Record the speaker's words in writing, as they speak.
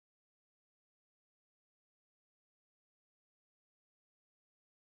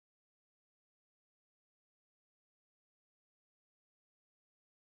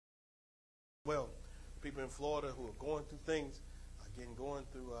Well, people in Florida who are going through things, again, going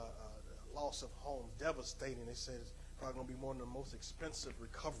through the loss of homes, devastating. They said it's probably going to be one of the most expensive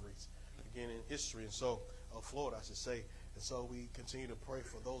recoveries, again, in history. And so, Florida, I should say. And so we continue to pray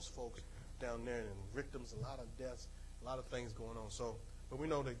for those folks down there and victims, a lot of deaths, a lot of things going on. So, but we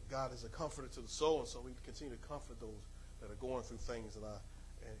know that God is a comforter to the soul, and so we continue to comfort those that are going through things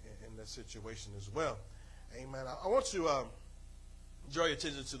in that situation as well. Amen. I want to draw your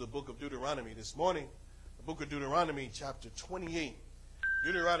attention to the book of Deuteronomy this morning. The book of Deuteronomy, chapter 28.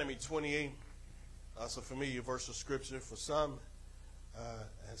 Deuteronomy 28. That's a familiar verse of scripture for some.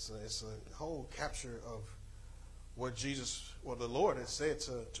 It's a whole capture of what the Lord has said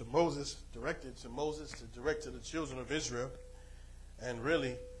to Moses, directed to Moses to direct to the children of Israel, and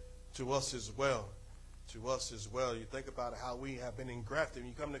really to us as well. To us as well. You think about how we have been engrafted.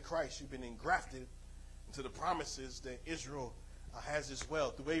 When you come to Christ, you've been engrafted into the promises that Israel has as well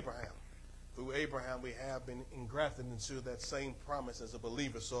through Abraham. Through Abraham, we have been engrafted into that same promise as a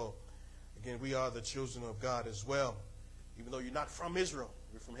believer. So, again, we are the children of God as well. Even though you're not from Israel,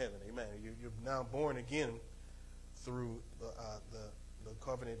 you're from heaven. Amen. You're now born again through the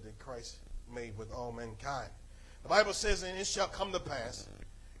covenant that Christ made with all mankind. The Bible says, and it shall come to pass,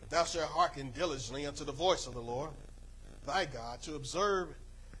 if thou shalt hearken diligently unto the voice of the Lord, thy God, to observe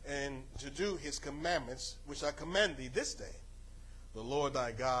and to do his commandments, which I command thee this day, the Lord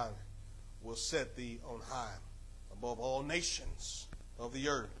thy God will set thee on high above all nations of the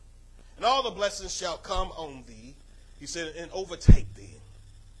earth. And all the blessings shall come on thee, he said, and overtake thee.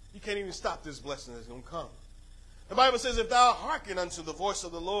 You can't even stop this blessing that's going to come. The Bible says, if thou hearken unto the voice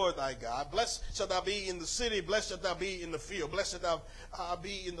of the Lord thy God, blessed shalt thou be in the city, blessed shalt thou be in the field, blessed shalt thou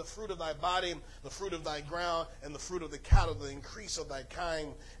be in the fruit of thy body, the fruit of thy ground, and the fruit of the cattle, the increase of thy kind.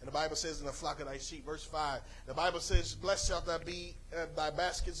 And the Bible says, in the flock of thy sheep, verse 5, the Bible says, blessed shalt thou be thy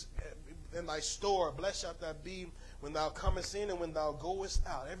baskets and thy store, blessed shalt thou be when thou comest in and when thou goest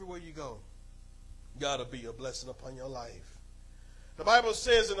out. Everywhere you go, God will be a blessing upon your life. The Bible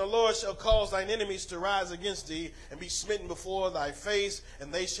says, and the Lord shall cause thine enemies to rise against thee and be smitten before thy face,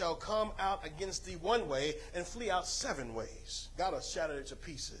 and they shall come out against thee one way and flee out 7 ways. God will shatter it to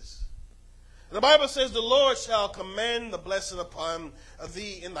pieces. And the Bible says, the Lord shall command the blessing upon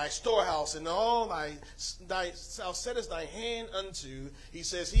thee in thy storehouse, and all thy thou settest thy hand unto. He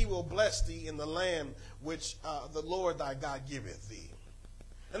says, he will bless thee in the land which the Lord thy God giveth thee.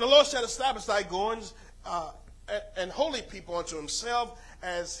 And the Lord shall establish thy goings and holy people unto himself,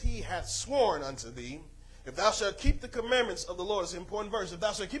 as he hath sworn unto thee. If thou shalt keep the commandments of the Lord, it's an important verse. If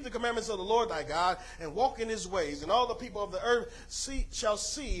thou shalt keep the commandments of the Lord thy God, and walk in his ways, and all the people of the earth shall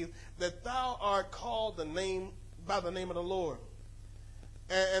see that thou art called by the name of the Lord.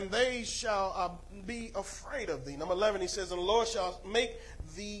 And they shall be afraid of thee. Number 11, he says, and the Lord shall make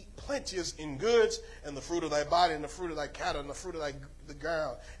thee plenteous in goods, and the fruit of thy body, and the fruit of thy cattle, and the fruit of the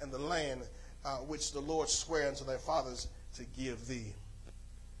ground, and the land, which the Lord sware unto thy fathers to give thee.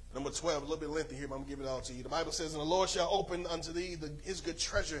 Number 12, a little bit lengthy here, but I'm going to give it all to you. The Bible says, and the Lord shall open unto thee his good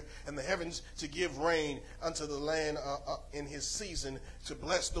treasure and the heavens to give rain unto the land in his season, to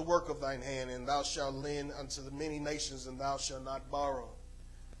bless the work of thine hand, and thou shalt lend unto the many nations, and thou shalt not borrow.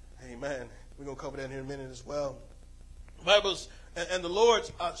 Amen. We're going to cover that here in a minute as well. The Bible's, and the Lord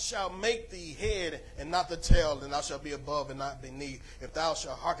shall make thee head and not the tail, and thou shalt be above and not beneath. If thou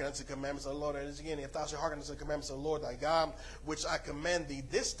shalt hearken unto the commandments of the Lord, if thou shalt hearken unto the commandments of the Lord thy God, which I command thee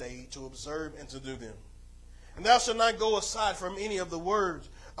this day to observe and to do them. And thou shalt not go aside from any of the words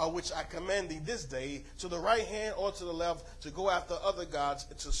which I command thee this day, to the right hand or to the left, to go after other gods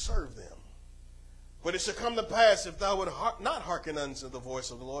and to serve them. But it shall come to pass, if thou would not hearken unto the voice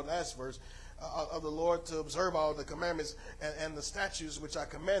of the Lord, last verse, of the Lord, to observe all the commandments and the statutes which I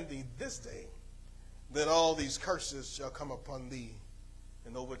command thee this day, that all these curses shall come upon thee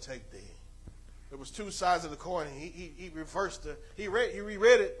and overtake thee. There was 2 sides of the coin. He reversed it. He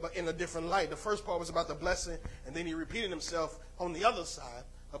reread it, but in a different light. The first part was about the blessing, and then he repeated himself on the other side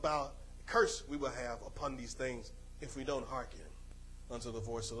about the curse we will have upon these things if we don't hearken unto the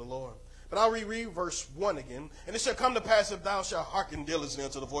voice of the Lord. But I'll reread verse 1 again. And it shall come to pass, if thou shalt hearken diligently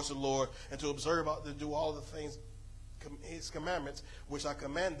unto the voice of the Lord, and to observe, to do all the things, his commandments, which I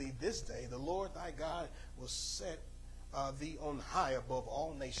command thee this day, the Lord thy God will set thee on high above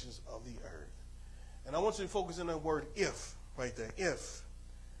all nations of the earth. And I want you to focus in on the word if, right there, if.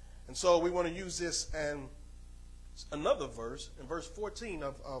 And so we want to use this and another verse, in verse 14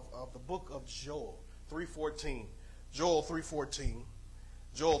 of the book of Joel 3:14. Joel 3:14.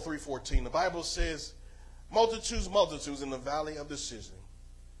 Joel 3:14. The Bible says, multitudes, multitudes in the valley of decision,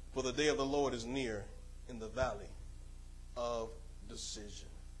 for the day of the Lord is near in the valley of decision.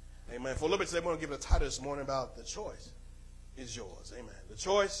 Amen. For a little bit today, we're going to give it a title this morning about the choice is yours. Amen. The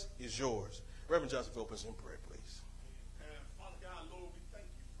choice is yours. Reverend Johnson, open us in prayer, please. And Father God, Lord, we thank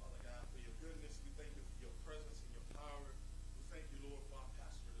you, Father God, for your goodness. We thank you for your presence and your power. We thank you, Lord, for our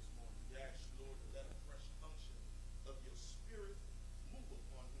pastor this morning. We ask you, Lord, to let a fresh unction of your spirit move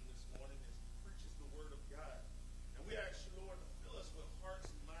upon him this morning as he preaches the word of God. And we ask you, Lord, to fill us with hearts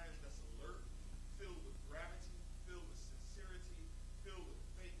and minds that's alert, filled with gravity, filled with sincerity, filled with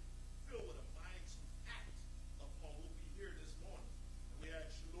faith, filled with a mind to act upon what we hear this morning. And we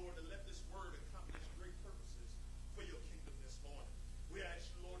ask you, Lord, to let this word accomplish great purposes for your kingdom this morning. We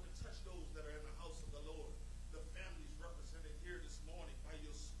ask you, Lord, to touch those that are in the house of the Lord, the families represented here this morning by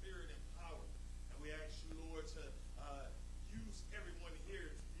your spirit and power. And we ask you, Lord, to use everyone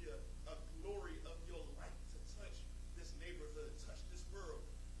here to be a glory of your light to touch this neighborhood, touch this world.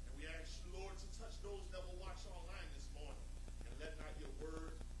 And we ask you, Lord, to touch those that will watch online this morning. And let not your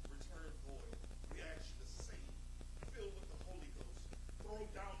word return void. We ask you to save, fill with the Holy Ghost, throw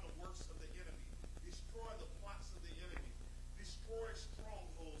down the works of the enemy, destroy the plots of the enemy, destroy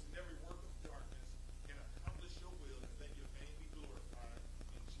strongholds and every work of darkness, and accomplish your will, and let your name be glorified.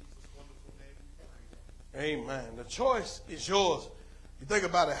 In Jesus' wonderful name we pray. Amen. The choice is yours. You think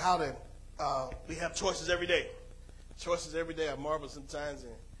about it, how that we have choices every day. Choices every day. I marvel sometimes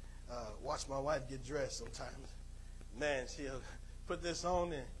and watch my wife get dressed sometimes. Man, she'll put this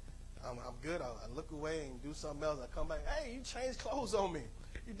on and I'm good. I look away and do something else. I come back, hey, you changed clothes on me.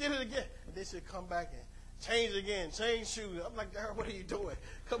 You did it again. And then she'll come back and change again, change shoes. I'm like, girl, what are you doing?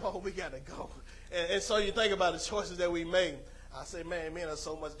 Come on, we got to go. And so you think about the choices that we make. I say, man, men are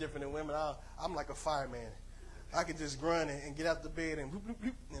so much different than women. I'm like a fireman. I can just run and get out the bed and whoop, whoop,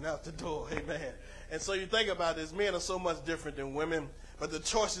 whoop, and out the door. Amen. And so you think about this. Men are so much different than women. But the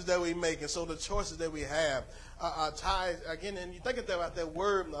choices that we make, and so the choices that we have are tied, again, and you think about that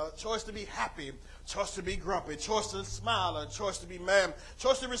word, choice to be happy, choice to be grumpy, choice to smile, or choice to be mad,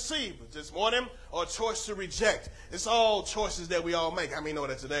 choice to receive this morning, or choice to reject. It's all choices that we all make. How many know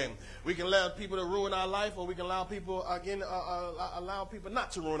that today? We can allow people to ruin our life, or we can allow people, again, allow people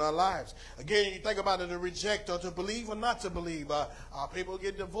not to ruin our lives. Again, you think about it, to reject or to believe or not to believe. People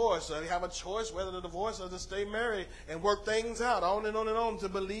get divorced. They have a choice whether to divorce or to stay married and work things out, on and on and on, to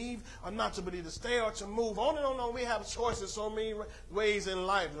believe or not to believe, to stay or to move. On and on and on. We have choices so many ways in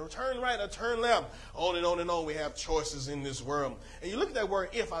life. Turn right or turn left. On and on and on. We have choices in this world. And you look at that word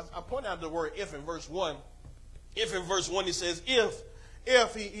if. I point out the word if in verse 1. If in verse 1 he says if,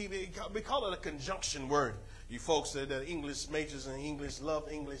 we call it a conjunction word. You folks that are English majors in English,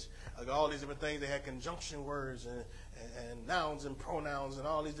 love English, all these different things, they had conjunction words and nouns and pronouns and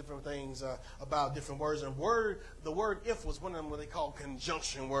all these different things about different words. And the word if was one of them what they call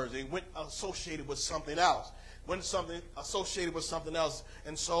conjunction words. They went associated with something else. When something associated with something else,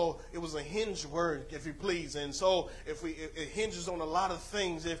 and so it was a hinge word, if you please. And so it hinges on a lot of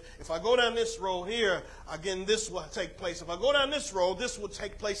things. If I go down this road here, again, this will take place. If I go down this road, this will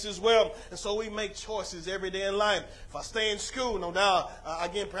take place as well. And so we make choices every day in life. If I stay in school, no doubt,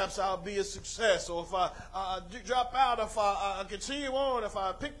 again, perhaps I'll be a success. Or if I drop out, if I continue on, if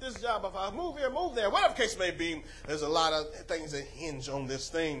I pick this job, if I move here, move there, whatever the case may be, there's a lot of things that hinge on this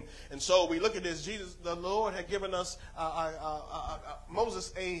thing. And so we look at this. Jesus, the Lord, had given us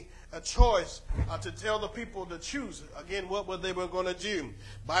Moses a choice to tell the people to choose again what they were going to do.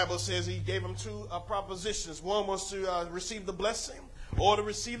 Bible says he gave them two propositions. One was to receive the blessing or to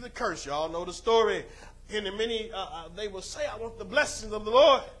receive the curse. Y'all know the story. And many they will say, I want the blessings of the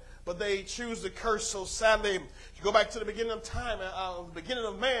Lord, but they choose the curse. So sadly, you go back to the beginning of time, the beginning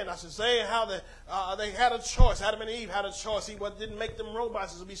of man, I should say, how they had a choice. Adam and Eve had a choice. He didn't make them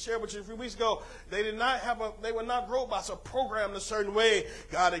robots, as we shared with you a few weeks ago. They were not robots or programmed a certain way.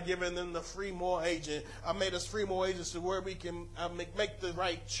 God had given them the free moral agent. Made us free moral agents to where we can make the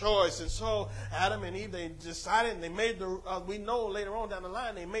right choice. And so Adam and Eve, they decided, and they made we know later on down the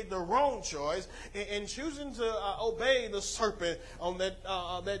line, they made the wrong choice in choosing to obey the serpent on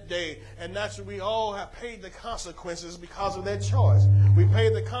that day. And naturally, we all have paid the consequences because of that choice. We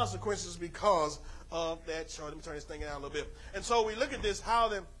paid the consequences because of that choice. Let me turn this thing down a little bit. And so we look at this, how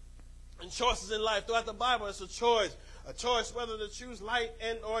the choices in life throughout the Bible, it's a choice whether to choose light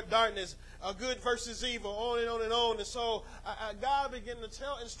and or darkness, good versus evil, on and on and on. And so God began to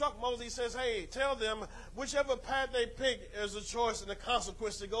instruct Moses. He says, hey, tell them whichever path they pick is a choice and a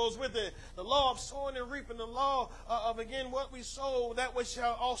consequence that goes with it. The law of sowing and reaping, the law of, again, what we sow, that we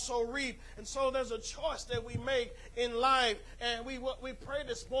shall also reap. And so there's a choice that we make in life. And we pray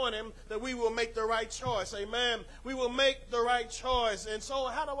this morning that we will make the right choice. Amen. We will make the right choice. And so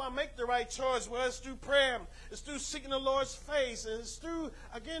how do I make the right choice? Well, it's through prayer. It's through seeking the Lord's face. And it's through,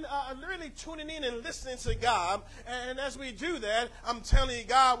 again, really tuning in and listening to God. And as we do that, I'm telling you,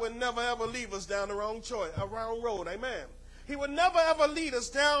 God will never, ever leave us down the wrong road. Amen. He would never, ever lead us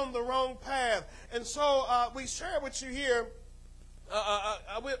down the wrong path. And so we share with you here.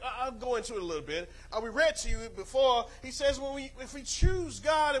 I'll go into it a little bit. We read to you before. He says if we choose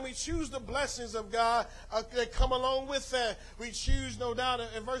God and we choose the blessings of God that come along with that, we choose, no doubt.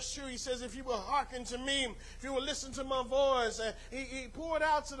 In verse 2, he says, if you will hearken to me, if you will listen to my voice. He poured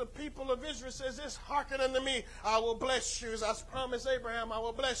out to the people of Israel, says, this, hearken unto me, I will bless you. As I promised Abraham, I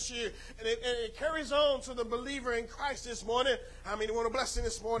will bless you. And it carries on to the believer in Christ this morning. I mean, you want a blessing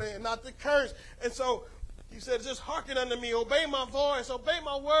this morning and not the curse. And so, he said, just hearken unto me, obey my voice, obey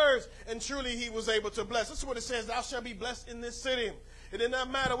my words. And truly he was able to bless. This is what it says, thou shalt be blessed in this city. It did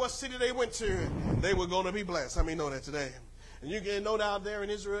not matter what city they went to, they were going to be blessed. How many know that today? And you can know down there in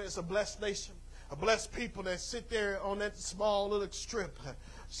Israel, it's a blessed nation, a blessed people that sit there on that small little strip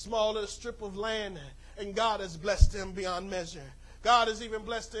of land. And God has blessed them beyond measure. God has even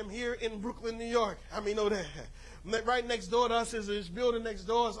blessed them here in Brooklyn, New York. How many know that? Right next door to us is this building next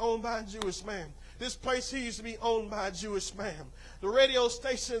door is owned by a Jewish man. This place here used to be owned by a Jewish man. The radio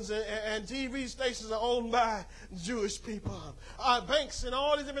stations and TV stations are owned by Jewish people. Banks and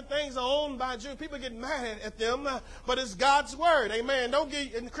all these different things are owned by Jews. People get mad at them, but it's God's word. Amen.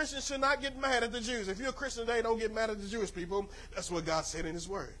 And Christians should not get mad at the Jews. If you're a Christian today, don't get mad at the Jewish people. That's what God said in his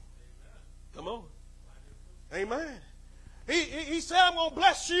word. Come on. Amen. He said, I'm going to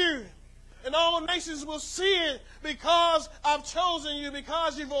bless you. And all nations will see it because I've chosen you,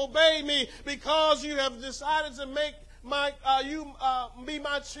 because you've obeyed me, because you have decided to make be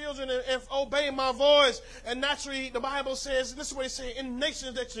my children and obey my voice. And naturally, the Bible says, this is what it says, in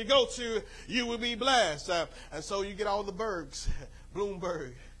nations that you go to, you will be blessed. And so you get all the Bergs,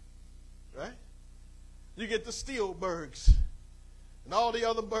 Bloomberg, right? You get the Steelbergs and all the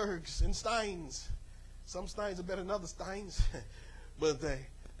other Bergs and Steins. Some Steins are better than other Steins, but they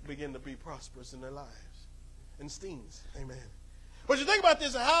begin to be prosperous in their lives. And Steens, amen. But you think about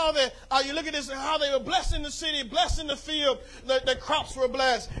this, and how you look at this, and how they were blessed in the city, blessed in the field, the crops were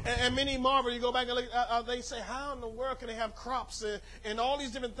blessed. And many marvel, you go back and look, they say, how in the world can they have crops and all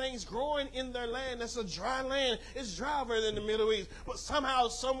these different things growing in their land? That's a dry land. It's drier than the Middle East. But somehow,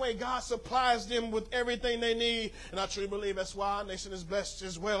 some way, God supplies them with everything they need. And I truly believe that's why our nation is blessed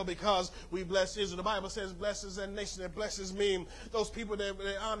as well, because we bless Israel. The Bible says, blesses that nation that blesses me. Those people that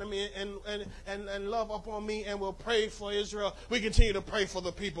honor me and love upon me and will pray for Israel. We continue to pray for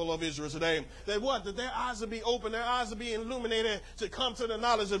the people of Israel today. That their eyes will be open, their eyes will be illuminated to come to the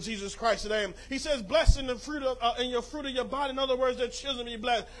knowledge of Jesus Christ today. He says, blessed in the fruit in your fruit of your body. In other words, their children be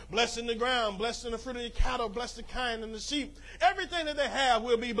blessed. Blessed in the ground, blessed in the fruit of your cattle, blessed the kind and the sheep. Everything that they have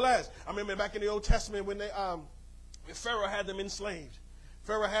will be blessed. I remember back in the Old Testament when Pharaoh had them enslaved.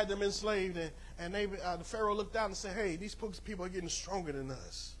 Pharaoh had them enslaved, and the Pharaoh looked out and said, hey, these people are getting stronger than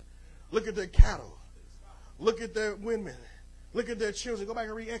us. Look at their cattle. Look at their women. Look at their children. Go back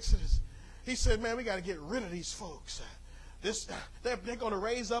and read Exodus. He said, man, we got to get rid of these folks. They're going to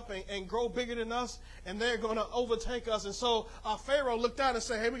raise up and grow bigger than us, and they're going to overtake us. And so Pharaoh looked out and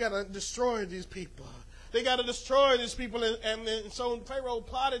said, hey, we got to destroy these people. They got to destroy these people. And so Pharaoh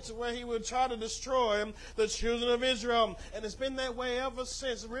plotted to where he would try to destroy the children of Israel. And it's been that way ever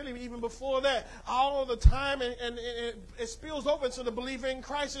since, really even before that, all the time. And it spills over to the believer in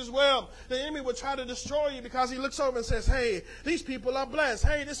Christ as well. The enemy would try to destroy you because he looks over and says, hey, these people are blessed.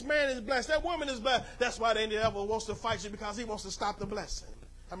 Hey, this man is blessed. That woman is blessed. That's why the devil wants to fight you, because he wants to stop the blessing.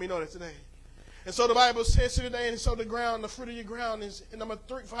 How many know that today? And so the Bible says today, and so the fruit of your ground is, in number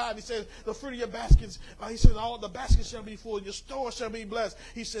 5, he says, the fruit of your baskets, he says, all the baskets shall be full, your store shall be blessed.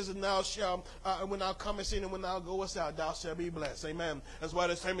 He says, and thou shalt, when thou comest in and when thou goest out, thou shalt be blessed. Amen. That's why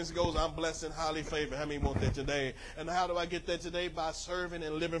the statement goes, I'm blessed and highly favored. How many want that today? And how do I get that today? By serving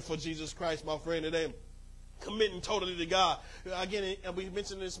and living for Jesus Christ, my friend, today. Committing totally to God. Again, we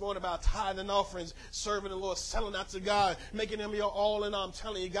mentioned this morning about tithing and offerings, serving the Lord, selling out to God, making him your all in all. I'm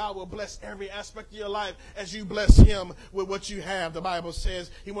telling you, God will bless every aspect of your life as you bless him with what you have. The Bible says,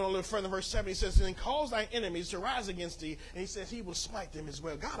 he went a little further, verse 7, he says, and cause thy enemies to rise against thee. And he says, he will smite them as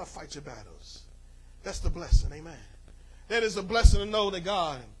well. God will fight your battles. That's the blessing. Amen. That is a blessing to know that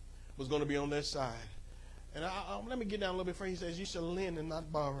God was going to be on their side. And let me get down a little bit further. He says, you shall lend and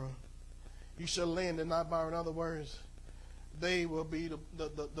not borrow. You shall lend and not borrow. In other words, they will be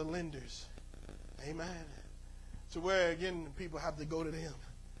the lenders. Amen. To where, again, people have to go to them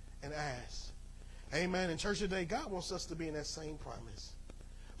and ask. Amen. In church today, God wants us to be in that same promise.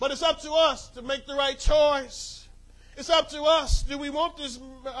 But it's up to us to make the right choice. It's up to us. Do we want this,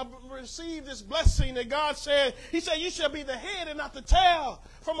 receive this blessing that God said? He said, you shall be the head and not the tail,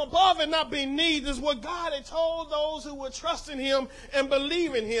 from above and not beneath. This is what God had told those who would trust in him and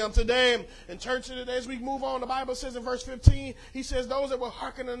believe in him today. And church, today, as we move on, the Bible says in verse 15, he says, those that will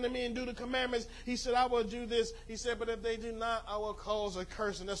hearken unto me and do the commandments, he said, I will do this. He said, but if they do not, I will cause a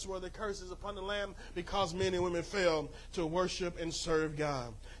curse. And that's where the curse is upon the Lamb, because men and women fail to worship and serve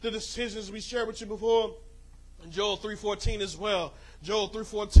God. The decisions we shared with you before, Joel 3:14 as well. Joel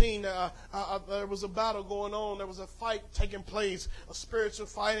 3:14, there was a battle going on. There was a fight taking place, a spiritual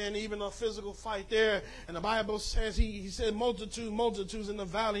fight and even a physical fight there. And the Bible says, he said, multitudes in the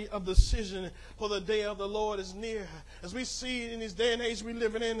valley of decision, for the day of the Lord is near. As we see in this day and age we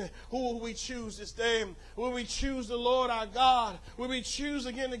living in, who will we choose this day? Will we choose the Lord our God? Will we choose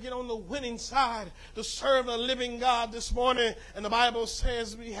again to get on the winning side, to serve the living God this morning? And the Bible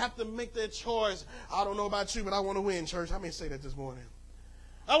says we have to make that choice. I don't know about you, but I want to win, church. How many say that this morning?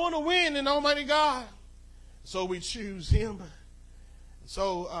 I want to win in Almighty God. So we choose him.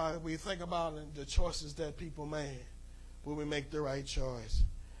 So we think about the choices that people made. Will we make the right choice?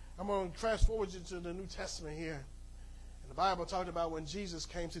 I'm going to fast forward you to the New Testament here. And the Bible talked about when Jesus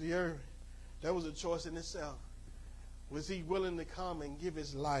came to the earth. That was a choice in itself. Was he willing to come and give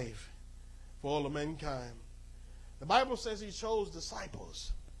his life for all of mankind? The Bible says he chose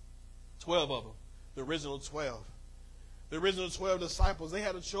disciples. 12 of them. The original 12. The original 12 disciples, they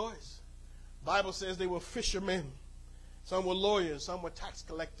had a choice. The Bible says they were fishermen. Some were lawyers. Some were tax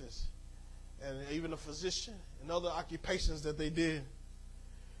collectors. And even a physician and other occupations that they did.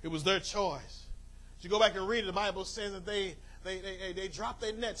 It was their choice. If you go back and read it, the Bible says that they dropped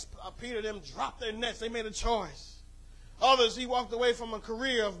their nets. Peter and them dropped their nets. They made a choice. Others, he walked away from a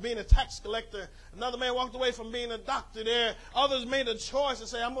career of being a tax collector. Another man walked away from being a doctor there. Others made a choice to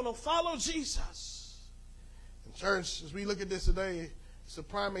say, I'm going to follow Jesus. And church, as we look at this today, it's a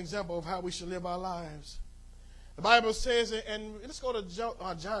prime example of how we should live our lives. The Bible says, and let's go to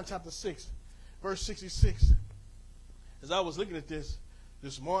John chapter 6, verse 66. As I was looking at this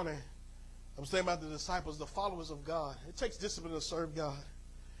morning, I was thinking about the disciples, the followers of God. It takes discipline to serve God.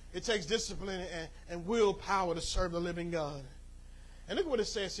 It takes discipline and willpower to serve the living God. And look at what it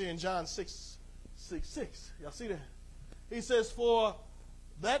says here in John 6:6. Y'all see that? He says, for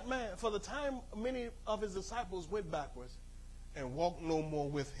the time many of his disciples went backwards and walked no more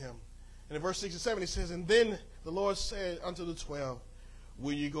with him. And in verse 67 he says, and then the Lord said unto the 12,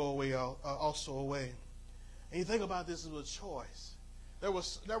 will you go away also away? And you think about this as a choice. There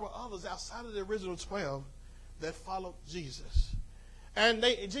were others outside of the original 12 that followed Jesus. And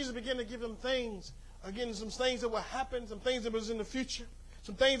Jesus began to give them things, again, some things that would happen, some things that was in the future,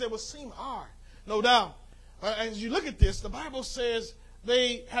 some things that would seem hard, no doubt. But as you look at this, the Bible says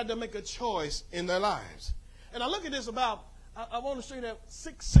they had to make a choice in their lives. And I look at this about, I want to show you that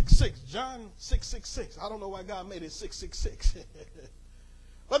 666, John 666. I don't know why God made it 666.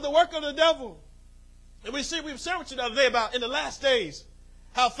 But the work of the devil, and we've shared with you the other day about in the last days,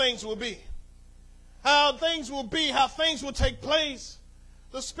 how things will be. How things will be, how things will take place.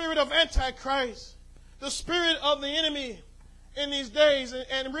 The spirit of Antichrist, the spirit of the enemy in these days.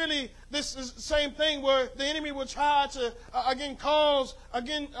 And really, this is the same thing where the enemy will try to, cause,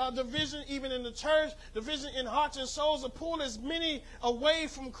 division even in the church, division in hearts and souls, to pull as many away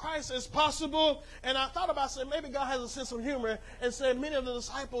from Christ as possible. And I thought about saying, maybe God has a sense of humor and said many of the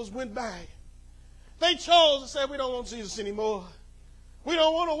disciples went back. They chose to say, we don't want Jesus anymore. We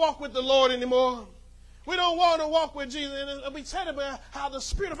don't want to walk with the Lord anymore. We don't want to walk with Jesus. And we said about how the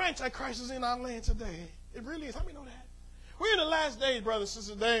spirit of Antichrist is in our land today. It really is. How many know that? We're in the last days, brothers and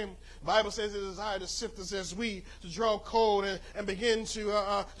sisters. The Bible says it is desire to sift us as we to draw cold and begin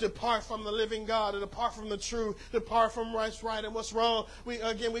to depart from the living God, and depart from the truth, depart from what's right and what's wrong. We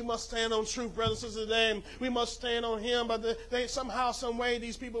must stand on truth, brothers and sisters. We must stand on him. But somehow, some way,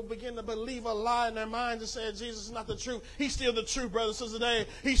 these people begin to believe a lie in their minds and say Jesus is not the truth. He's still the truth, brothers and sisters.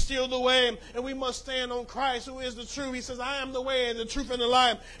 He's still the way, and we must stand on Christ, who is the truth. He says, I am the way and the truth and the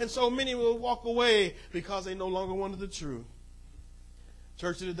life. And so many will walk away because they no longer wanted the truth.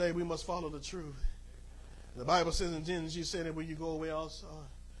 Church of today, we must follow the truth. The Bible says in Genesis, you said, will you go away also?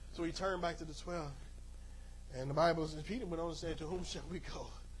 So he turned back to the 12. And the Bible says, Peter went on and said, to whom shall we go?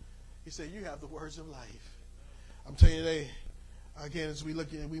 He said, you have the words of life. I'm telling you today, again, as we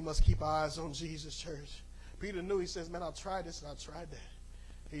look at it, we must keep our eyes on Jesus, church. Peter knew, he says, man, I'll try this and I'll try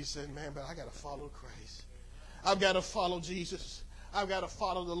that. He said, man, but I got to follow Christ. I've got to follow Jesus. I've got to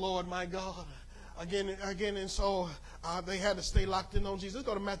follow the Lord, my God. Again, and so they had to stay locked in on Jesus. Let's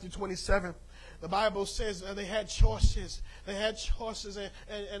go to Matthew 27. the Bible says they had choices. They had choices,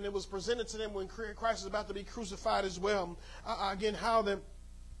 and it was presented to them when Christ was about to be crucified as well. Again, how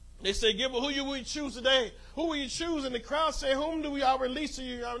they said, who will you choose today? Who will you choose? And the crowd said, whom do we all release to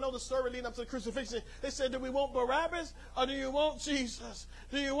you? I know the story leading up to the crucifixion. They said, do we want Barabbas or do you want Jesus?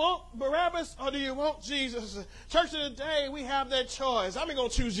 Do you want Barabbas or do you want Jesus? Church of the day, we have that choice. I'm going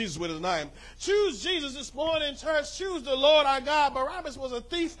to choose Jesus with us tonight. Choose Jesus this morning, church. Choose the Lord our God. Barabbas was a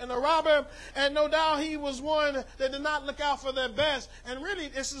thief and a robber, and no doubt he was one that did not look out for their best. And really,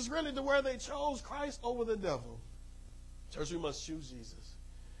 this is really the where they chose Christ over the devil. Church, we must choose Jesus.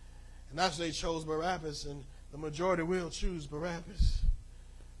 And that's they chose Barabbas, and the majority will choose Barabbas.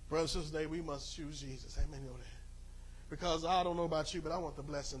 Brothers and sisters, today we must choose Jesus. Amen. Because I don't know about you, but I want the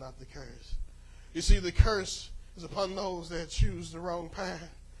blessing, not the curse. You see, the curse is upon those that choose the wrong path.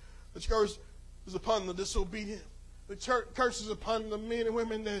 The curse is upon the disobedient. The curse is upon the men and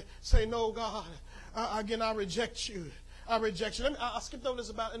women that say, no, God, I reject you. I reject you. I skipped over this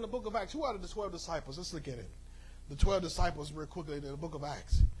about in the book of Acts. Who are the 12 disciples? Let's look at it. The 12 disciples real quickly in the book of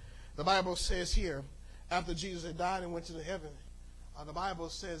Acts. The Bible says here, after Jesus had died and went to the heaven, the Bible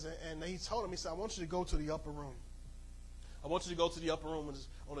says, and he told him, he said, I want you to go to the upper room. I want you to go to the upper room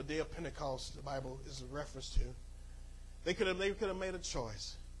on the day of Pentecost, the Bible is a reference to. They could have made a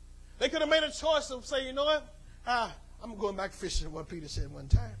choice. They could have made a choice of saying, you know what? I'm going back fishing, what Peter said one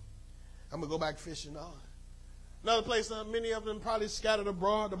time. I'm going to go back fishing on. Another place, many of them probably scattered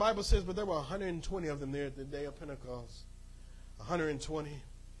abroad. The Bible says, but there were 120 of them there at the day of Pentecost. 120.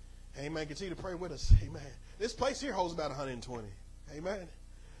 Amen. Continue to pray with us. Amen. This place here holds about 120. Amen.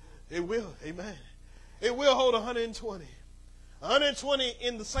 It will. Amen. It will hold 120. 120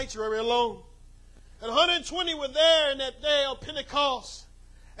 in the sanctuary alone. And 120 were there in that day of Pentecost.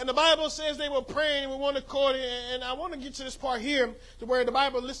 And the Bible says they were praying with one accord. And I want to get to this part here to where the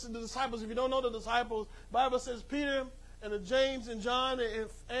Bible listed the disciples. If you don't know the disciples, the Bible says Peter and James and John and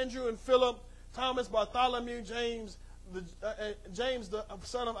Andrew and Philip, Thomas, Bartholomew, James, the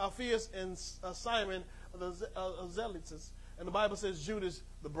son of Alphaeus, and Simon, the Zealots. And the Bible says Judas,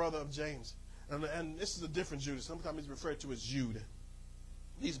 the brother of James. And this is a different Judas. Sometimes he's referred to as Jude.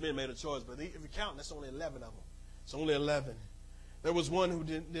 These men made a choice, but if you count, that's only 11 of them. It's only 11. There was one who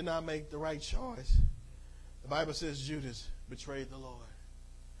did not make the right choice. The Bible says Judas betrayed the Lord.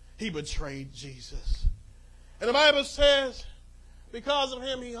 He betrayed Jesus. And the Bible says because of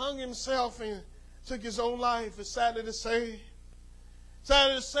him, he hung himself and took his own life. It's sadly to say.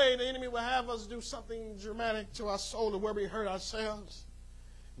 The enemy will have us do something dramatic to our soul to where we hurt ourselves.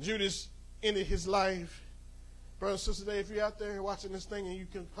 Judas ended his life. Brothers and sisters, today, if you're out there watching this thing and you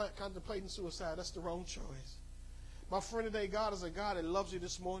can contemplating suicide, that's the wrong choice. My friend, today, God is a God that loves you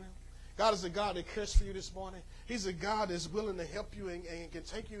this morning. God is a God that cares for you this morning. He's a God that's willing to help you and can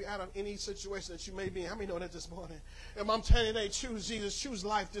take you out of any situation that you may be in. How many know that this morning? And I'm telling you today, choose Jesus, choose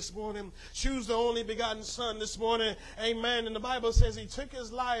life this morning. Choose the only begotten Son this morning. Amen. And the Bible says he took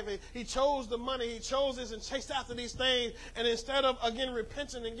his life. He chose the money. He chose this and chased after these things. And instead of, again,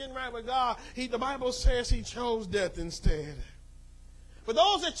 repenting and getting right with God, the Bible says he chose death instead. But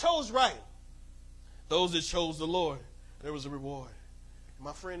those that chose right, those that chose the Lord, there was a reward.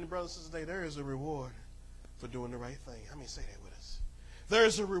 My friend and brothers and sisters, today, there is a reward for doing the right thing. How many say that with us? There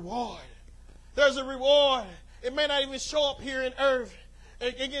is a reward. There's a reward. It may not even show up here in earth.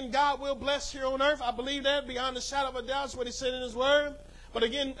 Again, God will bless here on earth. I believe that beyond the shadow of a doubt. That's what he said in his word. But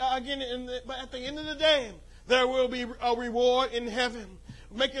again, but at the end of the day, there will be a reward in heaven.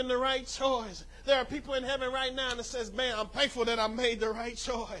 Making the right choice. There are people in heaven right now that says, man, I'm thankful that I made the right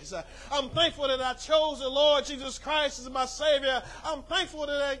choice. I'm thankful that I chose the Lord Jesus Christ as my Savior. I'm thankful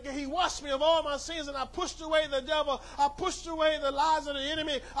that he washed me of all my sins and I pushed away the devil. I pushed away the lies of the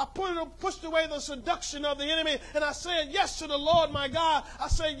enemy. I pushed away the seduction of the enemy. And I said yes to the Lord, my God. I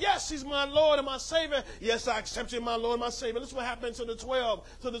said, yes, he's my Lord and my Savior. Yes, I accept him, my Lord and my Savior. This is what happened to the 12.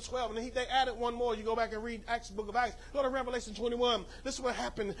 And they added one more. You go back and read Acts, book of Acts. Go to Revelation 21. This is what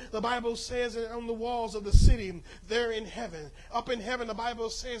happened. The Bible says on the walls of the city, they're in heaven. Up in heaven, the Bible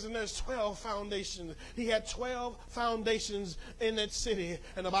says, and there's 12 foundations. He had 12 foundations in that city.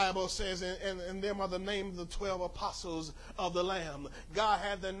 And the Bible says, and them are the names of the 12 apostles of the Lamb. God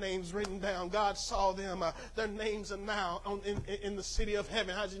had their names written down. God saw them. Their names are now in the city of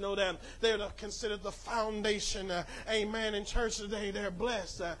heaven. How'd you know that? They're considered the foundation. Amen. In church today, they're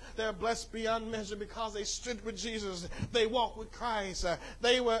blessed. They're blessed beyond measure because they stood with Jesus. They walked with Christ.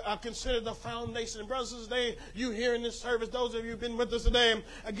 They were considered the foundation. And brothers and sisters, you here in this service, those of you who've been with us today,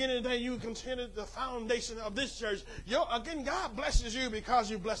 again today, you considered the foundation of this church. Again, God blesses you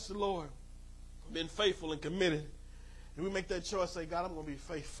because you blessed the Lord. Been faithful and committed. And we make that choice, say, God, I'm going to be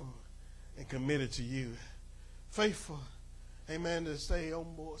faithful. and committed to you. Faithful, amen, to stay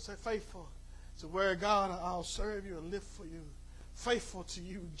on board. Say faithful to where, God, I'll serve you and live for you. Faithful to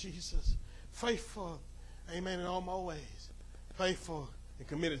you, Jesus. Faithful, amen, in all my ways. Faithful and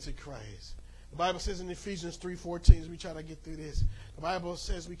committed to Christ. The Bible says in Ephesians 3:14, as we try to get through this, the Bible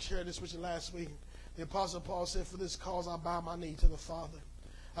says, we shared this with you last week, the Apostle Paul said, for this cause I bow my knee to the Father.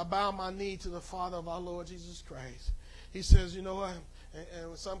 I bow my knee to the Father of our Lord Jesus Christ. He says, you know what,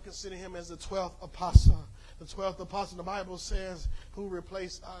 and some consider him as the 12th apostle. The 12th apostle, the Bible says, who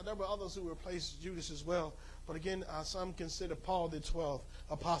replaced, there were others who replaced Judas as well. But again, some consider Paul the 12th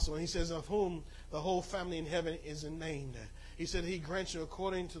apostle. And he says, of whom the whole family in heaven is named. He said, he grants you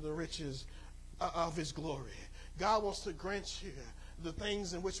according to the riches of his glory. God wants to grant you the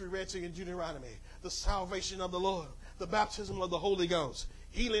things in which we read to you in Deuteronomy. The salvation of the Lord. The baptism of the Holy Ghost.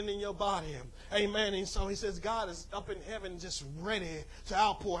 Healing in your body. Amen. And so he says God is up in heaven just ready to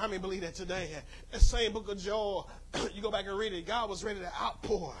outpour. How many believe that today? The same book of Joel, you go back and read it. God was ready to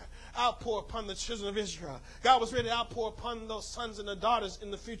outpour upon the children of Israel. God was ready to outpour upon those sons and the daughters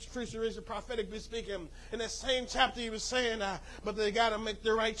in the future prophetically speaking. In that same chapter he was saying, but they got to make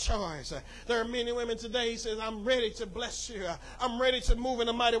the right choice. There are many women today, he says, I'm ready to bless you. I'm ready to move in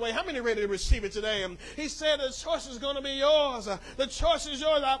a mighty way. How many are ready to receive it today? He said the choice is going to be yours. The choice is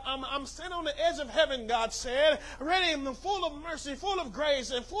yours. I'm sitting on the edge of heaven, God said, ready and full of mercy, full of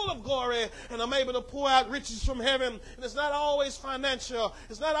grace, and full of glory, and I'm able to pour out riches from heaven. And it's not always financial.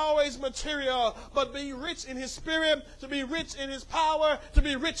 It's not always material, but be rich in his spirit, to be rich in his power, to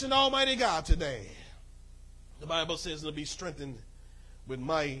be rich in Almighty God today. The Bible says to be strengthened with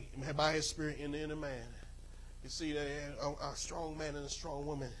might by his spirit in the inner man. You see, a strong man and a strong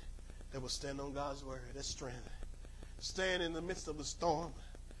woman that will stand on God's word. That's strength. Stand in the midst of the storm.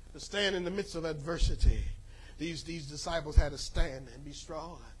 To stand in the midst of adversity. These disciples had to stand and be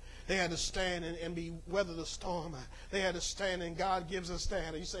strong. They had to stand and be weather the storm. They had to stand, and God gives us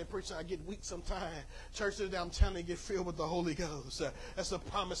stand. You say, preacher, I get weak sometimes. Church today, I'm telling you, get filled with the Holy Ghost. That's the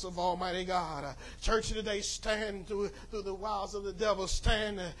promise of Almighty God. Church today, stand through the wiles of the devil.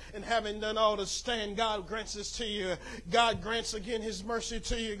 Stand, and having done all to stand, God grants this to you. God grants again his mercy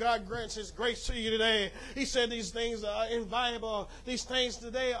to you. God grants his grace to you today. He said these things are invaluable. These things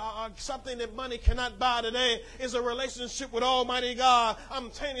today are something that money cannot buy today. Is a relationship with Almighty God.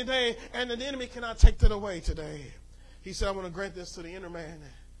 I'm telling you today, and the enemy cannot take that away today. He said, I want to grant this to the inner man.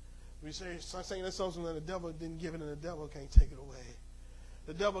 We say, saying that's something that the devil didn't give it, and the devil can't take it away.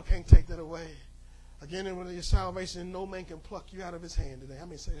 The devil can't take that away. Again, with your salvation, no man can pluck you out of his hand today. How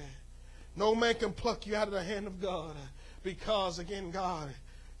many say that? No man can pluck you out of the hand of God, because, again, God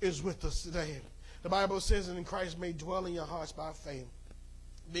is with us today. The Bible says, and in Christ may dwell in your hearts by faith,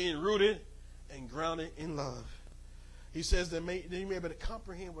 being rooted and grounded in love. He says that you may be able to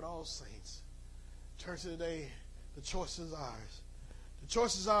comprehend with all saints. Church today, the choice is ours. The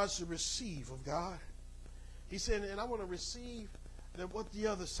choice is ours to receive of God. He said, and I want to receive what the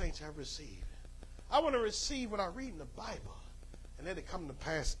other saints have received. I want to receive what I read in the Bible, and let it come to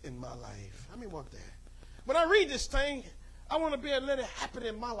pass in my life. How many want that? When I read this thing, I want to be able to let it happen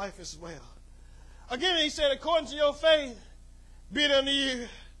in my life as well. Again, he said, according to your faith, be it unto you.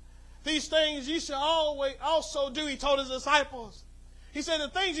 These things you shall always also do, he told his disciples. He said, the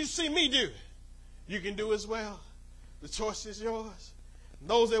things you see me do, you can do as well. The choice is yours. And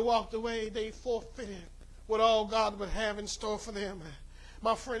those that walked away, they forfeited what all God would have in store for them.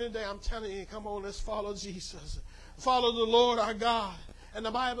 My friend, today I'm telling you, come on, let's follow Jesus. Follow the Lord our God. And the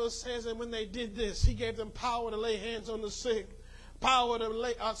Bible says that when they did this, he gave them power to lay hands on the sick. Power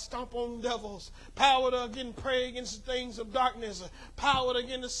to stomp on devils. Power to again pray against things of darkness. Power to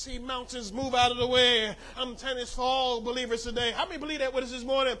again to see mountains move out of the way. I'm telling you, it's for all believers today. How many believe that with us this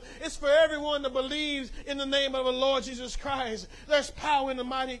morning? It's for everyone that believes in the name of the Lord Jesus Christ. There's power in the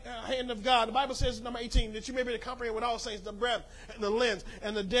mighty hand of God. The Bible says in number 18 that you may be able to comprehend with all saints the breadth and the length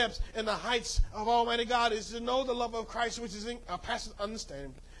and the depths and the heights of Almighty God is to know the love of Christ, which is in a passage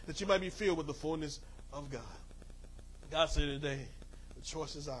understanding, that you might be filled with the fullness of God. God said today, the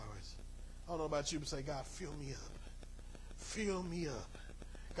choice is ours. I don't know about you, but say, God, fill me up. Fill me up.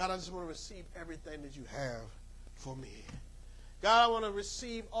 God, I just want to receive everything that you have for me. God, I want to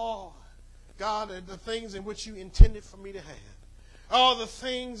receive all, God, the things in which you intended for me to have. All the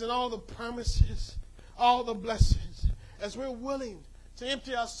things and all the promises, all the blessings, as we're willing to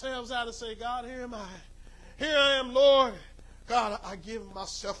empty ourselves out and say, God, here am I. Here I am, Lord. God, I give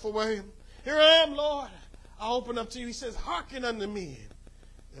myself away. Here I am, Lord. I open up to you. He says, hearken unto me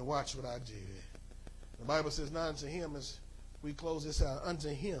and watch what I do. The Bible says, now unto him, as we close this out, unto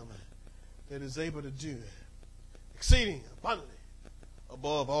him that is able to do exceeding abundantly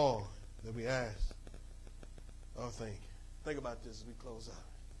above all that we ask or think. Think about this as we close out.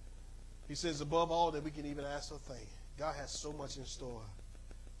 He says, above all that we can even ask or think, God has so much in store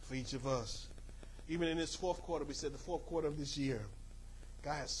for each of us. Even in this fourth quarter, we said the fourth quarter of this year,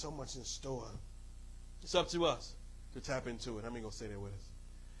 God has so much in store. It's up to us to tap into it. How many going to say that with us?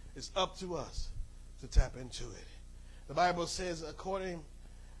 It's up to us to tap into it. The Bible says, according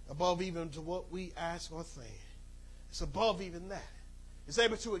above even to what we ask or think, it's above even that. It's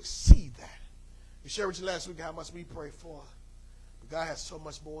able to exceed that. We shared with you last week how much we pray for. But God has so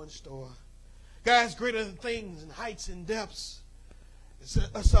much more in store. God has greater things and heights and depths.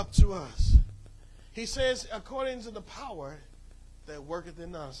 It's up to us. He says, according to the power that worketh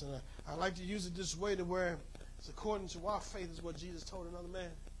in us. And I like to use it this way, to where it's according to our faith, is what Jesus told another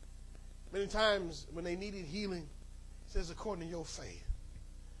man. Many times when they needed healing, he says, according to your faith,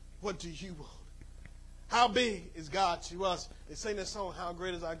 what do you want? How big is God to us? They sing that song, How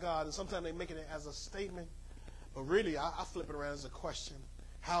Great Is Our God? And sometimes they make it as a statement. But really, I flip it around as a question.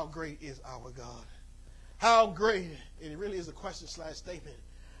 How great is our God? How great, and it really is a question/statement.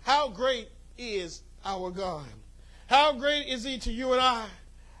 How great is our God? How great is he to you and I?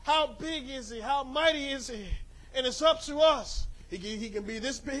 How big is he? How mighty is he? And it's up to us. He can be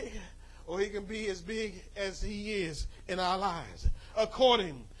this big, or he can be as big as he is in our lives,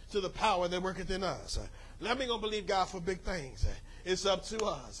 according to the power that worketh in us. Let me go believe God for big things. It's up to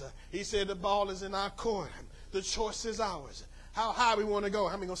us. He said the ball is in our court. The choice is ours. How high we want to go.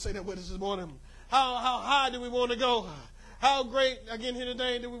 How many going to say that with us this morning? How high do we want to go? How great, again here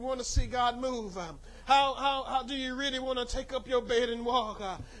today, do we want to see God move? How do you really want to take up your bed and walk?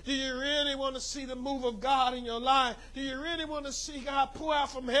 Do you really want to see the move of God in your life? Do you really want to see God pour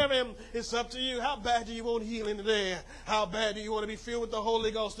out from heaven? It's up to you. How bad do you want healing today? How bad do you want to be filled with the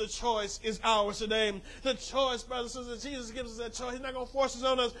Holy Ghost? The choice is ours today. The choice, brothers and sisters, Jesus gives us that choice. He's not going to force it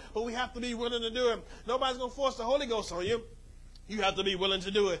on us, but we have to be willing to do it. Nobody's going to force the Holy Ghost on you. You have to be willing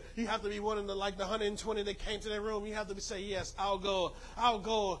to do it. You have to be willing to, like the 120 that came to that room, you have to say, yes, I'll go,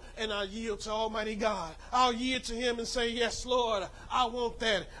 and I'll yield to Almighty God. I'll yield to him and say, yes, Lord, I want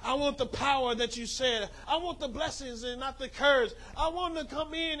that. I want the power that you said. I want the blessings and not the curse. I want to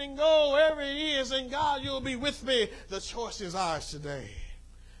come in and go wherever it is, and God, you'll be with me. The choice is ours today.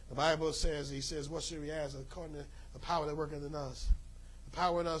 The Bible says, he says, what should we ask according to the power that worketh in us? The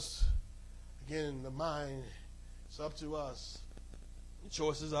power in us, again, the mind, it's up to us. The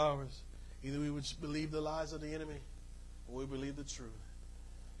choice is ours. Either we would believe the lies of the enemy, or we believe the truth.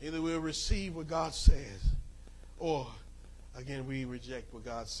 Either we'll receive what God says, or, again, we reject what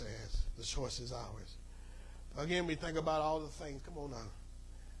God says. The choice is ours. Again, we think about all the things. Come on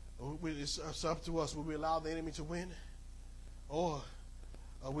now. It's up to us. Will we allow the enemy to win, or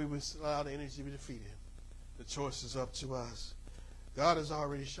we will allow the enemy to be defeated? The choice is up to us. God has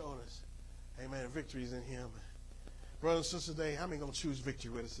already shown us, amen, victory is in him. Brothers and sisters, today, how many going to choose victory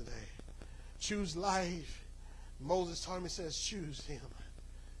with us today? Choose life. Moses told him, he says, choose him.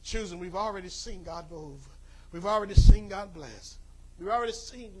 Choose him. We've already seen God move. We've already seen God bless. We've already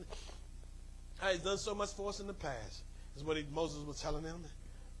seen how he's done so much for us in the past. Is what Moses was telling them.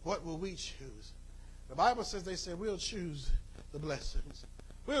 What will we choose? The Bible says, they said, we'll choose the blessings.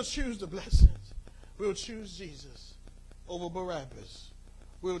 We'll choose the blessings. We'll choose Jesus over Barabbas.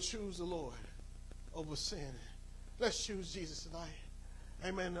 We'll choose the Lord over sin. Let's choose Jesus tonight.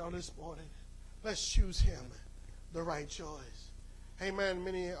 Amen. On this morning, let's choose him, the right choice. Amen.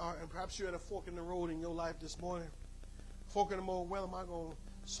 Many are, and perhaps you're at a fork in the road in your life this morning. Fork in the road, well, am I going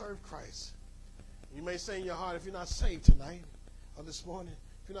to serve Christ? You may say in your heart, if you're not saved tonight or this morning,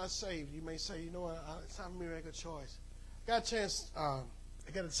 if you're not saved, you may say, you know what, it's time for me to make a choice. I got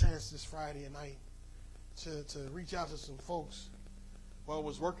a chance this Friday night to reach out to some folks where I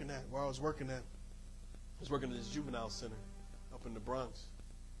was working at. I was working at this juvenile center up in the Bronx.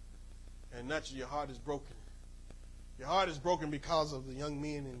 And naturally, your heart is broken. Your heart is broken because of the young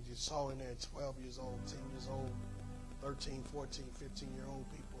men and you saw in there 12 years old, 10 years old, 13, 14, 15-year-old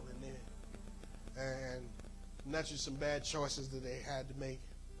people in there. And naturally, some bad choices that they had to make.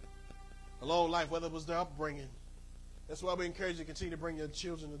 A long life, whether it was their upbringing. That's why we encourage you to continue to bring your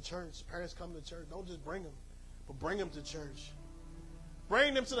children to church. Parents, come to church. Don't just bring them, but bring them to church.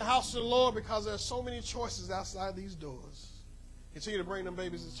 Bring them to the house of the Lord, because there are so many choices outside these doors. Continue to bring them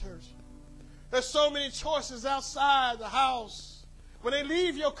babies to church. There's so many choices outside the house. When they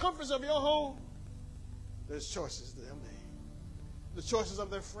leave your comforts of your home, there's choices that they'll make. The choices of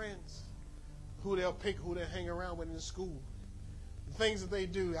their friends, who they'll pick, who they hang around with in school, the things that they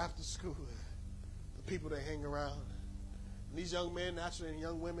do after school, the people they hang around. And these young men, naturally, and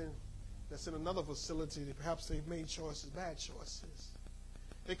young women that's in another facility, that perhaps they've made choices, bad choices.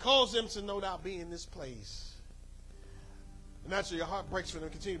 It caused them to no doubt be in this place. And naturally, your heart breaks for them.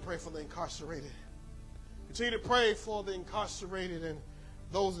 Continue to pray for the incarcerated. Continue to pray for the incarcerated and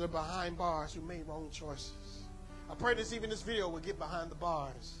those that are behind bars who made wrong choices. I pray that even this video will get behind the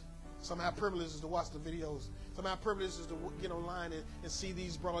bars. Some have privileges to watch the videos. Some have privileges to get online and see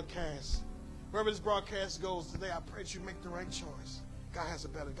these broadcasts. Wherever this broadcast goes today, I pray that you make the right choice. God is the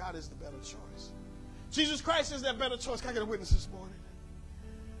better choice. Jesus Christ is that better choice. Can I get a witness this morning?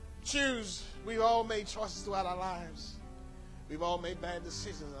 Choose. We've all made choices throughout our lives. We've all made bad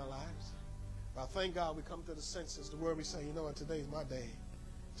decisions in our lives. But I thank God we come to the senses, the word we say, you know what, today is my day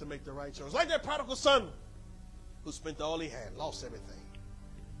to make the right choice. Like that prodigal son who spent all he had, lost everything.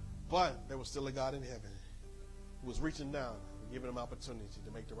 But there was still a God in heaven who was reaching down and giving him opportunity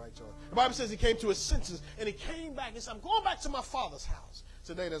to make the right choice. The Bible says he came to his senses and he came back and said, I'm going back to my father's house.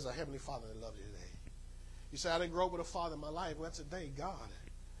 Today there's a heavenly father that loves you today. You say, I didn't grow up with a father in my life. Well, today,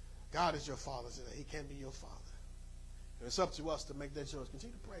 God is your father today. He can be your father. And it's up to us to make that choice.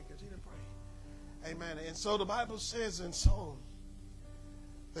 Continue to pray. Continue to pray. Amen. And so the Bible says, and so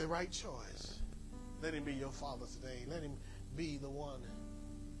the right choice. Let him be your father today. Let him be the one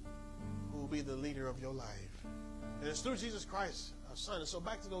who will be the leader of your life. And it's through Jesus Christ, our son. And so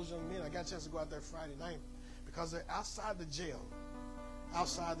back to those young men. I got a chance to go out there Friday night because they're outside the jail.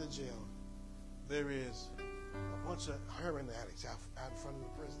 Outside the jail, there is a bunch of heroin addicts out in front of the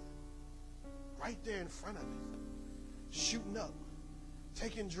prison. Right there in front of it. Shooting up.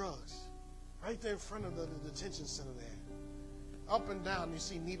 Taking drugs. Right there in front of the detention center there. Up and down, you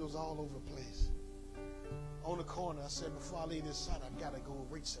see needles all over the place. On the corner, I said, before I leave this side, I've got to go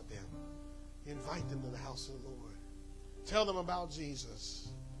reach them. Invite them to the house of the Lord. Tell them about Jesus.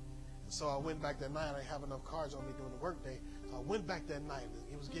 And so I went back that night. I didn't have enough cars on me during the workday. So I went back that night.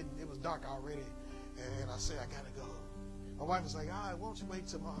 It was dark already. And I said, I got to go. My wife was like, all right, won't you wait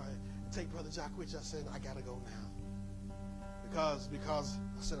tomorrow and take Brother Jock with you? I said, I got to go now. Because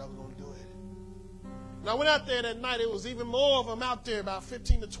I said I was going to do it. And I went out there that night. It was even more of them out there, about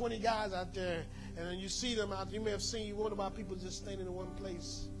 15 to 20 guys out there. And then you see them out there. You may have seen, you wonder about people just standing in one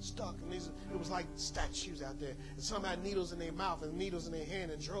place, stuck. And it was like statues out there. And some had needles in their mouth and needles in their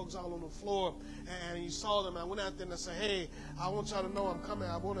hand and drugs all on the floor. And you saw them. I went out there and I said, hey, I want y'all to know I'm coming.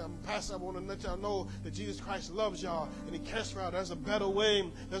 I'm pastor. I want to let y'all know that Jesus Christ loves y'all. And he cares for y'all. There's a better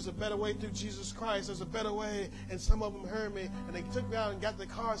way. There's a better way through Jesus Christ. There's a better way. And some of them heard me. And they took me out and got the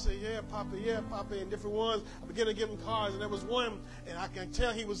car and said, yeah, Papa, and different ones. I began to give them cars. And there was one, and I can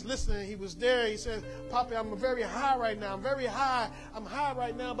tell he was listening. He was there. He said, Papa, I'm very high right now. I'm very high. I'm high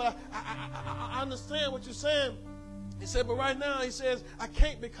right now, but I understand what you're saying. He said, but right now, he says, I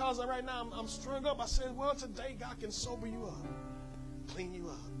can't because right now I'm strung up. I said, well, today God can sober you up, clean you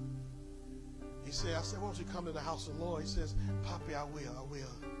up. He said, I said, why don't you come to the house of the Lord? He says, Papa, I will.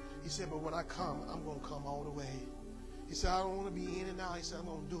 He said, but when I come, I'm going to come all the way. He said, I don't want to be in and out. He said, I'm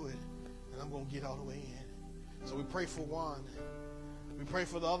going to do it, and I'm going to get all the way in. So we pray for Juan. We pray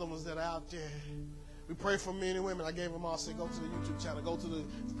for the other ones that are out there. We pray for men and women. I gave them all, say, go to the YouTube channel, go to the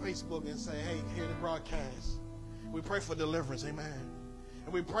Facebook and say, hey, hear the broadcast. We pray for deliverance, amen.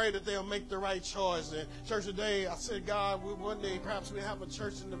 And we pray that they'll make the right choice. And church today, I said, God, one day perhaps we have a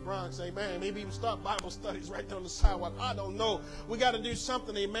church in the Bronx, amen. Maybe even start Bible studies right there on the sidewalk. I don't know. We got to do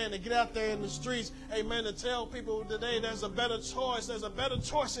something, amen, to get out there in the streets, amen, to tell people today there's a better choice. There's a better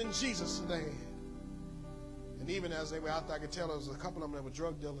choice in Jesus today. And even as they were out there, I could tell there was a couple of them that were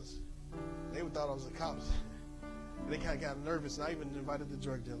drug dealers. They thought I was the cops. And they kind of got nervous, and I even invited the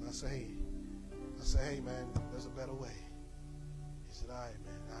drug dealer. I said, hey, man, there's a better way. He said, all right,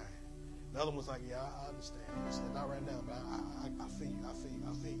 man, all right. The other one was like, yeah, I understand. I said, not right now, but I feel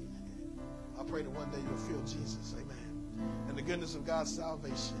you. I pray that one day you'll feel Jesus, amen. And the goodness of God's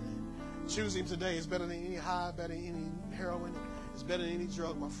salvation. Choose him today is better than any high, better than any heroin. It's better than any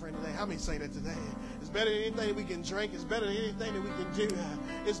drug, my friend, today. How many say that today? It's better than anything that we can drink. It's better than anything that we can do.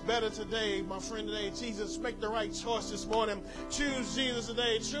 It's better today, my friend, today. Jesus, make the right choice this morning. Choose Jesus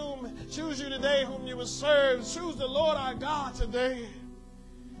today. Choose you today whom you will serve. Choose the Lord our God today.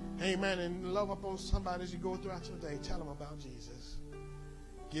 Amen. And love upon somebody as you go throughout your day. Tell them about Jesus.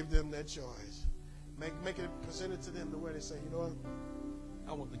 Give them that choice. Make it presented to them the way they say, you know what?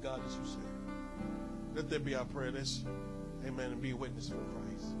 I want the God that you serve. Let that be our prayer. Let's, amen, and be a witness for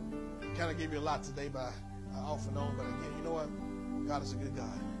Christ. Kind of gave you a lot today by off and on, but again, you know what? God is a good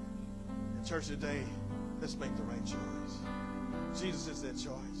God. In church today, let's make the right choice. Jesus is that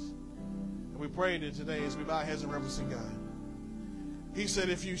choice. And we pray that today as we bow our heads and reverence God. He said,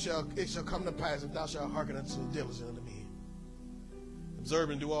 it shall come to pass if thou shalt hearken unto diligent unto me.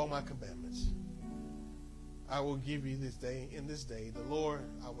 Observe and do all my commandments. I will give you this day, in this day, the Lord,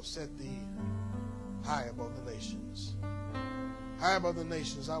 I will set thee high above the nations. High above the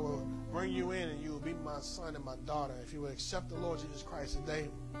nations, I will bring you in, and you will be my son and my daughter. If you will accept the Lord Jesus Christ today,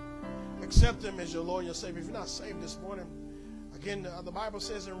 accept him as your Lord and your Savior. If you're not saved this morning, again, the Bible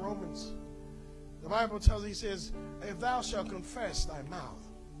says in Romans, the Bible tells, he says, if thou shalt confess thy mouth,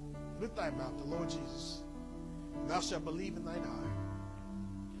 with thy mouth, the Lord Jesus, thou shalt believe in thine heart,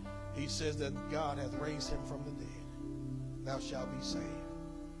 he says that God hath raised him from the dead, thou shalt be saved.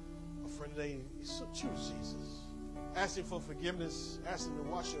 My friend, today, choose Jesus. Ask him for forgiveness. Ask him to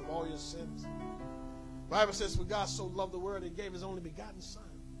wash you of all your sins. The Bible says, for God so loved the world, he gave his only begotten Son.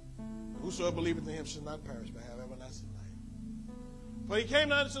 Whosoever believeth in him shall not perish, but have everlasting life. For he came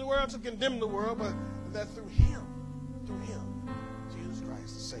not into the world to condemn the world, but that through him, Jesus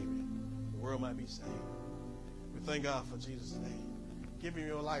Christ, the Savior, the world might be saved. We thank God for Jesus today. Give him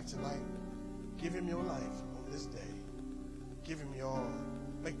your life tonight. Give him your life on this day. Give him your all.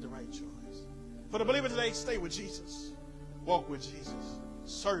 Make the right choice. For the believer today, stay with Jesus. Walk with Jesus.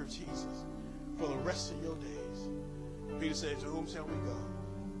 Serve Jesus for the rest of your days. Peter said, to whom shall we go?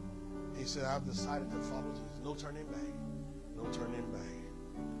 He said, I've decided to follow Jesus. No turning back. No turning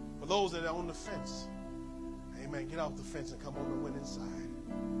back. For those that are on the fence, amen, get off the fence and come on the winning side.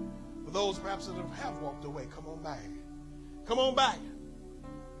 For those perhaps that have walked away, come on back. Come on back.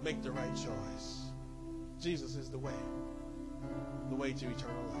 Make the right choice. Jesus is the way to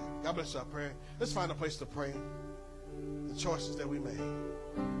eternal life. God bless you, I pray. Let's find a place to pray. The choices that we made.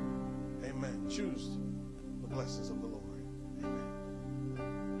 Amen. Choose the blessings of the Lord. Amen.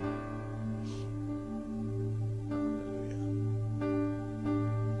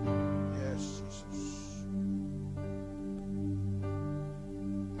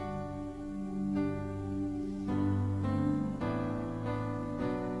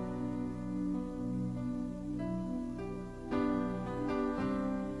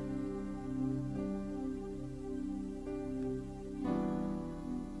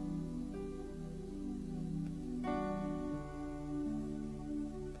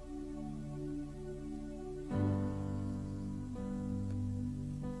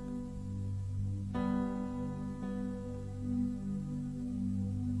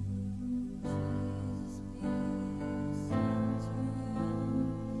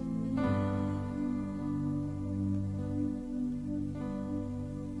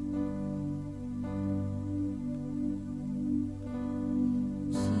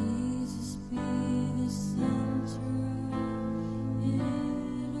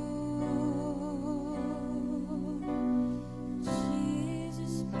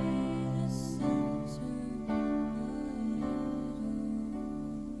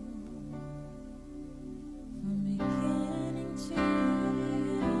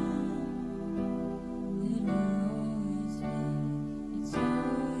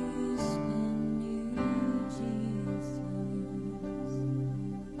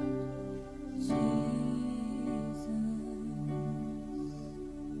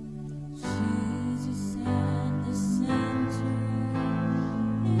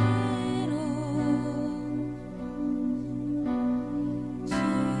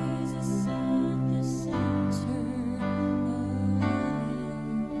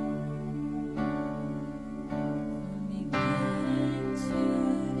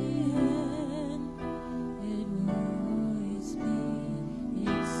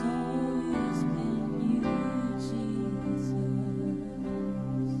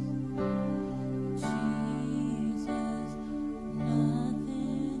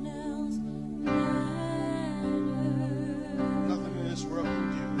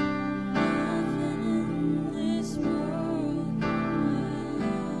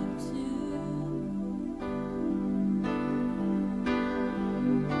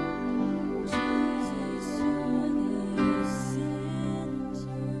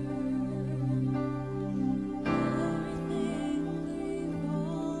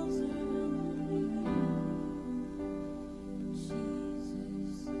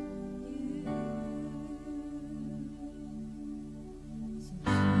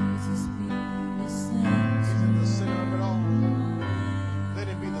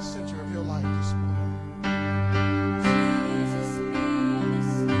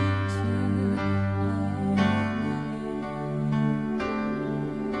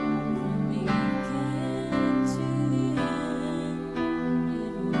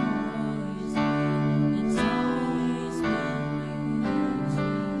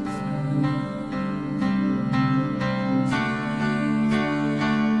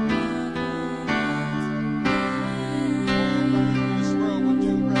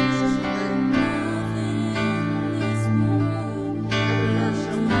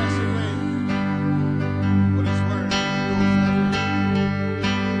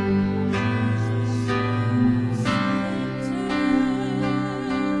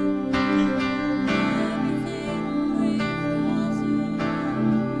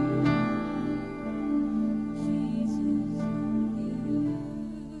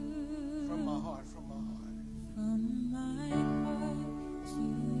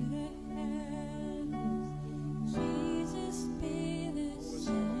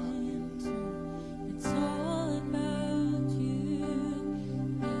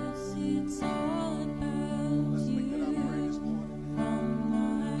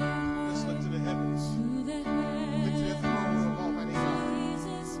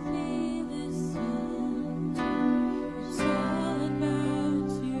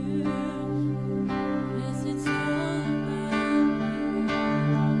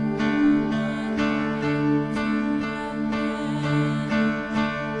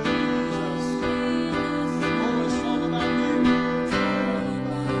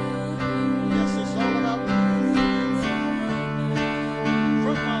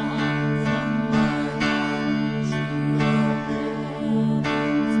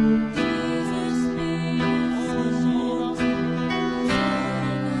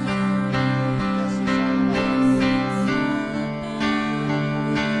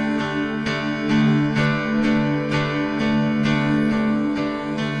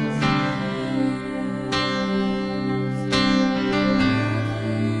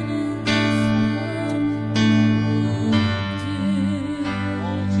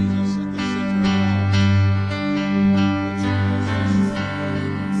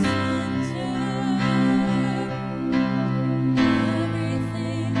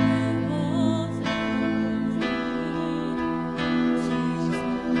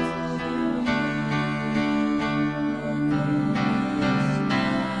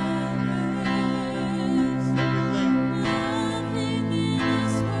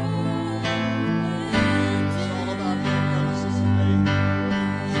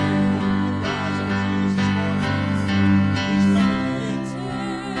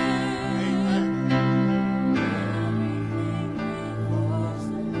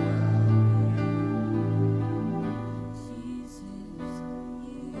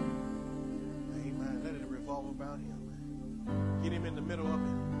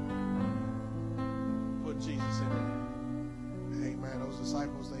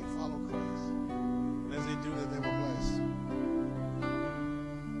 disciples, they followed Christ. And as they do that, they were blessed.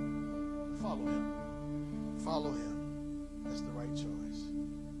 Follow him. Follow him. That's the right choice.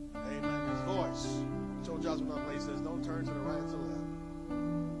 Amen. His voice. He told Joshua one place, he says, don't turn to the right or to the left.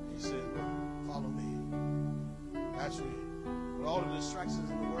 He said, follow me. Actually, with all the distractions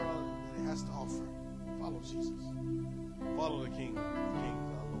in the world that it has to offer, follow Jesus. Follow the King. The King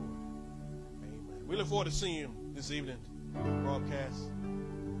is our Lord. Amen. We look forward to seeing you this evening broadcast.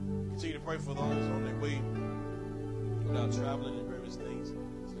 Continue to pray for those on their way without traveling and various things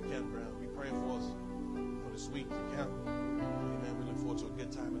to the campground. We pray for us for this week to camp. Amen. We look forward to a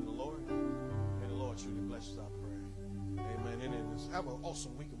good time in the Lord. May the Lord truly bless us, I pray. Amen. And then have an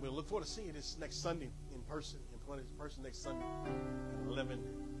awesome week. And we'll look forward to seeing you this next Sunday in person next Sunday at 11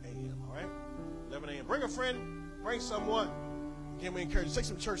 a.m. All right? 11 a.m. Bring a friend. Bring someone. Again, we encourage you. Take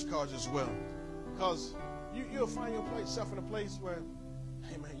some church cards as well. Because you'll find yourself in a place where,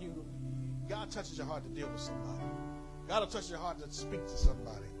 hey, man, God touches your heart to deal with somebody. God will touch your heart to speak to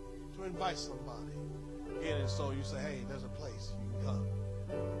somebody, to invite somebody. And so you say, hey, there's a place you can come.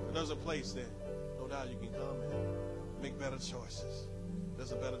 And there's a place that no doubt you can come and make better choices.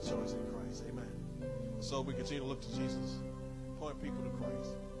 There's a better choice in Christ. Amen. So we continue to look to Jesus, point people to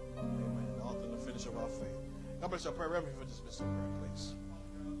Christ. Amen. The author and the finisher of our faith. God bless you. I pray, Reverend, for dismissal prayer, please.